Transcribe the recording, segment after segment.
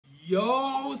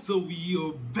Yo, so we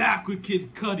are back with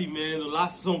Kid Cudi, man. The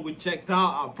last song we checked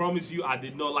out, I promise you, I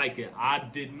did not like it. I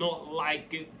did not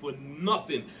like it for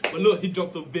nothing. But look, he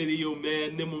dropped a video,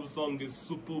 man. Name of the song is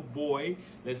SUPERBOY.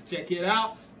 Let's check it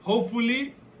out.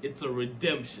 Hopefully, it's a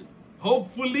redemption.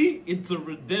 Hopefully, it's a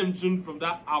redemption from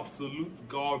that absolute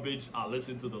garbage I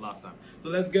listened to the last time. So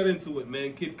let's get into it,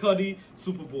 man. Kid Cudi,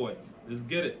 SUPERBOY. Let's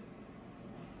get it.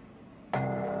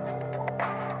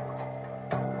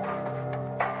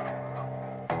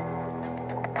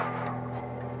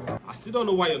 I still don't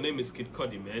know why your name is Kid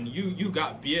Cudi, man. You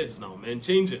got beards now, man.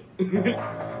 Change it.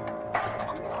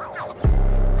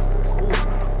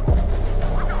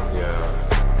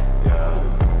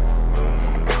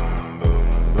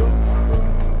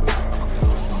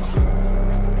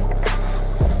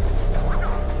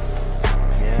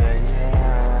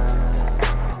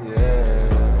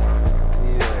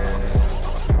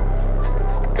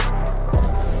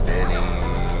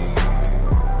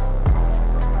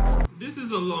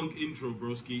 Long intro,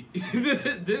 broski.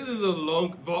 This is a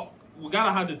long, but we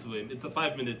gotta hand it to him. It's a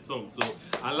 5-minute song, so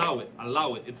allow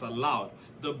it. It's allowed.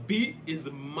 The beat is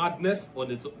madness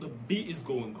on its. The beat is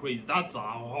going crazy. That's a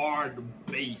hard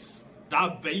bass.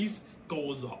 That bass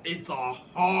goes. It's a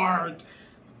hard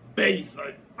bass.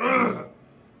 Like, ugh.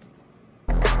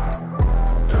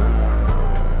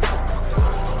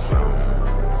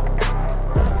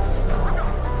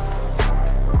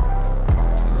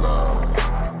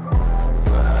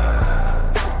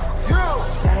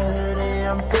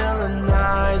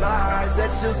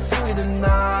 You'll see me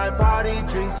tonight, party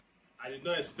drinks. I did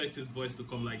not expect his voice to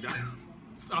come like that.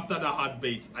 After that hard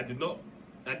bass, I did not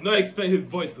expect his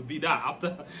voice to be that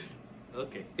after.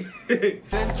 Okay.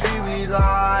 We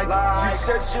like. She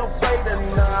said she'll play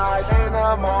tonight, and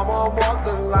her mama walk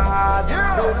the line.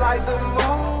 They like the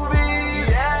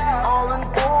movies, all in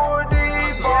 4D,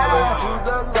 falling to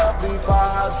the lovely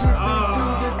vibe, dipping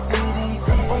through the city.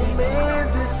 Oh man,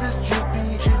 this is trippy.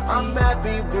 I'm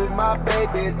happy with my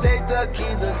baby. Take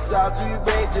tequila shots, we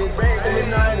raging. Every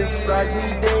night it's like we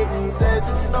dating. Said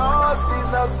you know she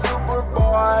loves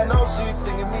SUPERBOY. Know she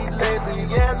thinking me lately,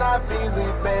 and I feel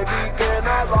it, baby. Can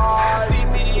I lie? See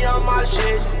me on my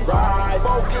shit, right?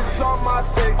 Focus on my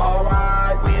sex,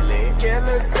 alright. Really?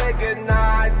 Killing, say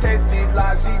goodnight. Tasty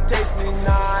like she tastes me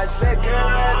nice. Take her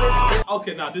and it's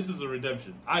okay, now this is a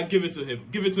redemption. I give it to him.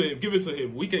 Give it to him. Give it to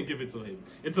him. We can give it to him.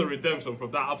 It's a redemption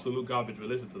from that absolute garbage we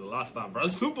listened to the last time, bro.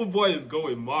 SUPERBOY is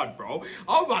going mad, bro.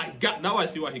 Oh my god. Now I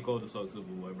see why he called the song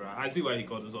SUPERBOY, bro. I see why he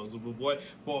called the song SUPERBOY.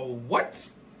 But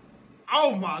what?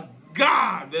 Oh my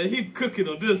god, man. He cooking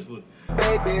on this one.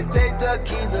 Baby, take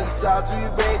tequila shots, we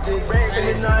raging.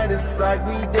 Every night it's like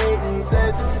we dating.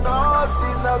 Said you know she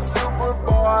loves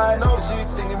SUPERBOY. Know she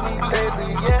thinking me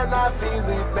lately, and I feel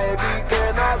it, baby.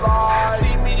 Can I lie?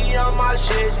 See me on my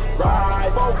shit,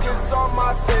 right? Focus on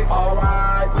my sex,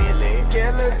 alright. Really?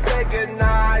 Killing, say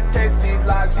goodnight. Tasty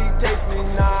like she tastes me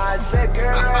nice. Take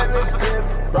her and it's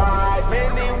clip, right?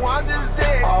 Many want this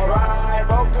dick, alright.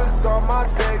 Focus on my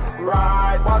sex,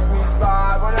 right? Watch me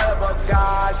slide whenever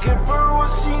God give her what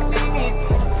she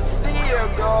needs. See her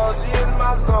go, she in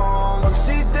my zone. When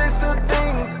she takes the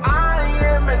things I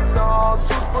am and all.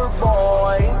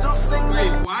 SUPERBOY, angel singing.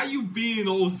 Wait, why are you being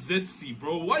all zetsy,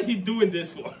 bro? What are you doing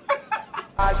this for?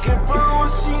 I give her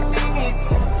what she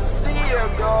needs. See her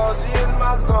go, she in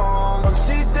my zone. When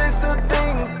she takes the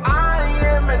things I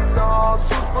am and all.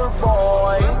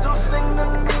 SUPERBOY, angel sing to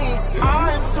me.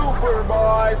 I am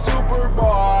SUPERBOY,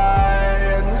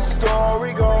 SUPERBOy, and the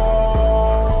story goes.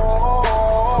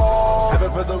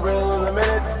 For the real in a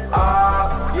minute,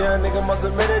 yeah, nigga must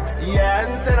admit it. Yeah,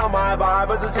 and sit on my vibe,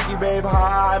 but it's a ticky babe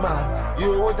high, man.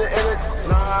 You with the illest,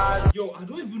 nice. Yo, I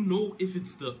don't even know if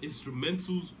it's the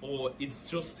instrumentals or it's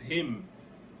just him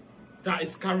that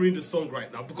is carrying the song right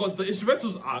now, because the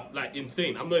instrumentals are like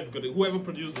insane. I'm not even gonna. Whoever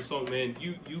produced the song, man,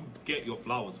 you get your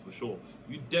flowers for sure.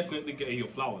 You definitely get your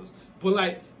flowers. But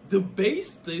like the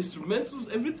bass, the instrumentals,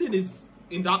 everything is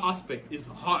in that aspect is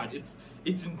hard. It's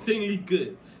insanely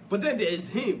good. But then there is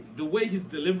him, the way he's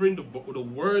delivering the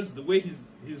words, the way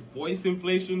his voice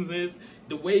inflations is,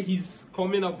 the way he's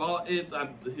coming about it,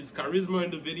 and his charisma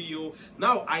in the video.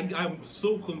 Now I'm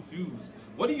so confused.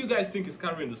 What do you guys think is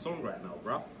carrying the song right now,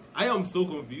 bro? I am so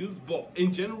confused, but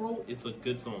in general, it's a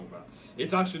good song, bro.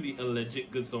 It's actually a legit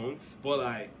good song, but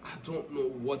like, I don't know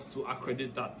what to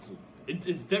accredit that to.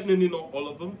 It's definitely not all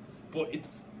of them, but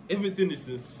it's everything is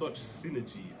in such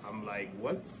synergy. I'm like,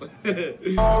 what? Here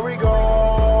we go.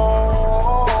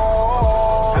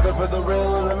 Have it for the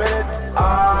real in a minute.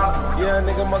 Yeah, a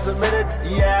nigga must admit it.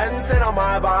 Yeah, and sit on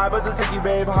my vibe, but to take you,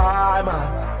 babe, high,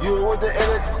 man. You with the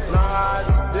illest,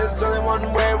 nice. There's only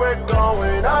one way we're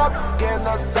going up.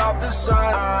 Cannot stop the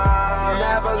sun.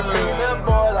 Never seen a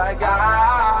boy like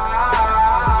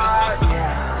I.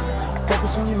 Yeah,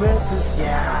 focus on your misses.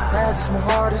 Yeah, that's my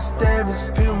hardest damage.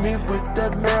 Fill me with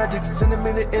that magic. Send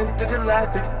me the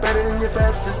intergalactic. Better than your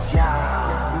bestest.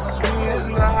 Yeah, the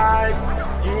sweetest night.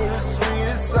 You're the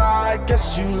sweetest side.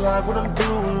 Guess you like what I'm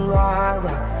doing,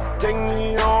 right? Take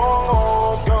me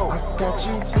home. I got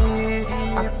you here,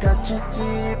 I got you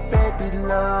here, baby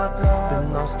love.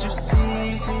 Been lost, you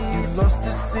see, you lost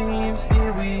it seems.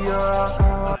 Here we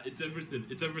are. It's everything.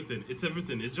 It's everything. It's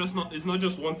everything. It's just not. It's not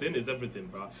just one thing. It's everything,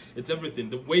 bro. It's everything.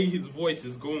 The way his voice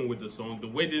is going with the song, the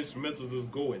way the instrumentals is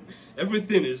going,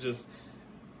 everything is just.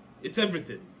 It's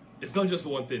everything. It's not just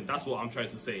one thing. That's what I'm trying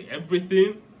to say.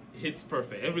 Everything hits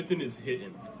perfect. Everything is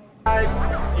hitting.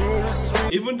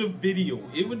 Even the video,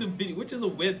 which is a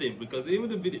weird thing because even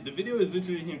the video is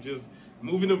literally him just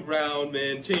moving around,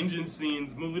 man, changing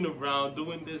scenes, moving around,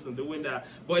 doing this and doing that.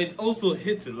 But it's also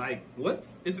hitting. Like, what?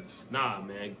 It's nah,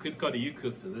 man. Cudi, you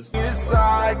cooked it. This one.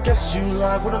 I guess you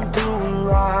like what I'm doing,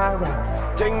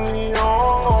 right? Take me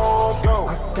home.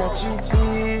 I got you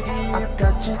here, I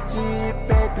got you here,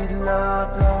 baby love.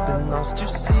 Been lost, you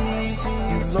see,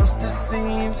 you lost it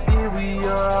seems. Here we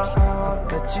are. I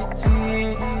got you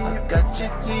here, I got you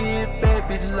here,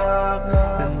 baby love.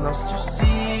 Been lost, you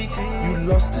see, you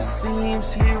lost it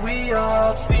seems. Here we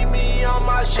are. See me on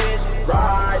my shit,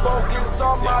 right? Focus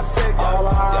on my sex,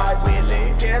 alright.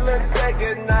 Killing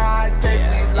second night,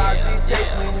 tasty like she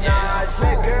tastes me nice.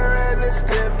 Liquor and it's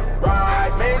clip,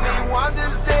 right? Made me want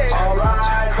this dick,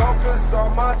 alright. Focus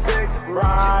on my sex,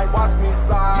 right? Watch me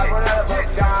slide whenever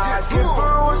God. Give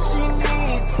her what she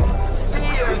needs. See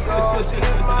her go, she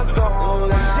in my zone.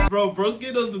 Bro,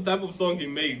 Broski knows the type of song he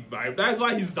made, right? That's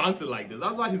why he's dancing like this.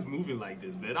 That's why he's moving like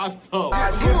this, man. That's tough. I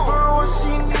give her what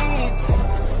she needs.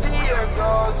 See her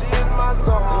go, she in my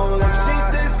zone. She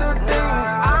thinks the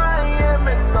things I am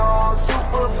and all.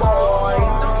 Superboy,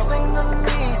 don't sing to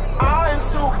me. I'm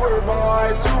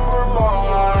Superboy,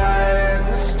 Superboy. And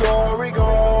the story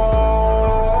goes.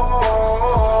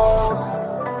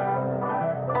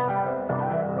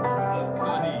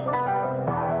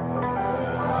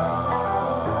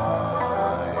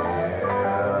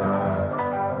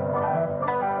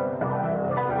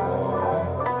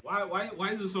 Why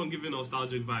is this song giving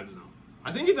nostalgic vibes now?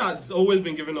 I think it has always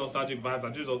been giving nostalgic vibes. I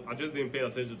just didn't pay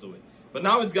attention to it. But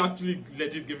now it's actually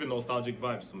legit giving nostalgic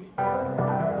vibes to me. Where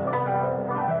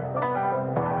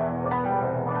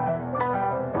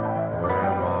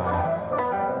am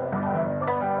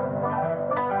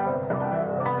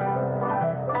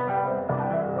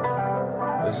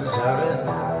I? This is heaven.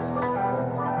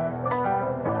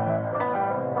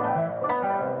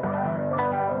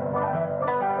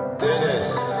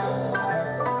 Dennis.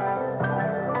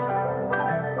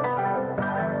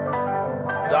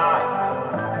 Die.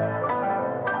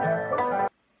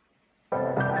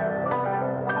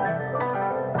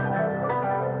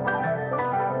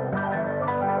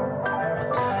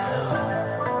 What the hell?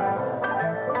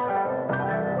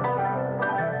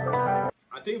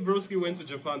 I think Broski went to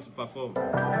Japan to perform.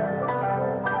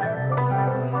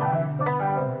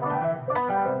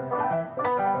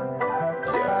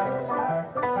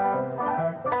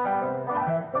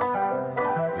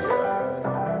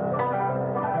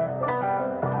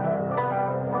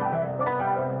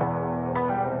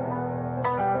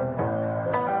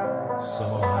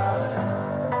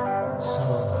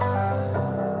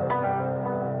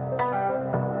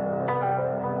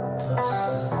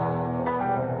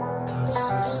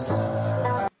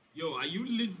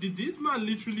 Did this man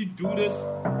literally do this?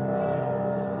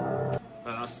 Man,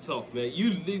 that's tough, man.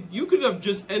 You could have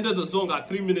just ended the song at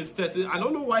 3 minutes 30. I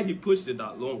don't know why he pushed it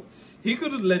that long. He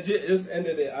could have legit just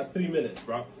ended it at 3 minutes,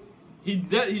 bro. He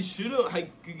shouldn't.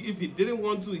 If he didn't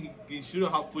want to, he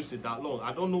shouldn't have pushed it that long.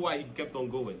 I don't know why he kept on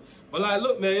going. But like,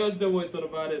 look, man, just tell me what you thought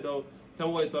about it, though. Tell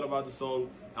me what you thought about the song.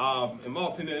 In my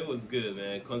opinion, it was good,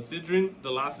 man. Considering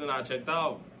the last thing I checked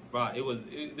out, bro,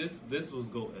 this was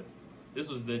golden. This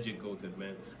was legit golden,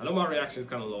 man. I know my reaction is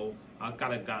kind of low. I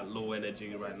kind of got low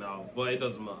energy right now, but it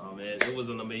doesn't matter, man. It was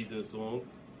an amazing song.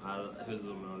 I'm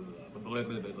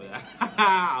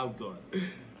good.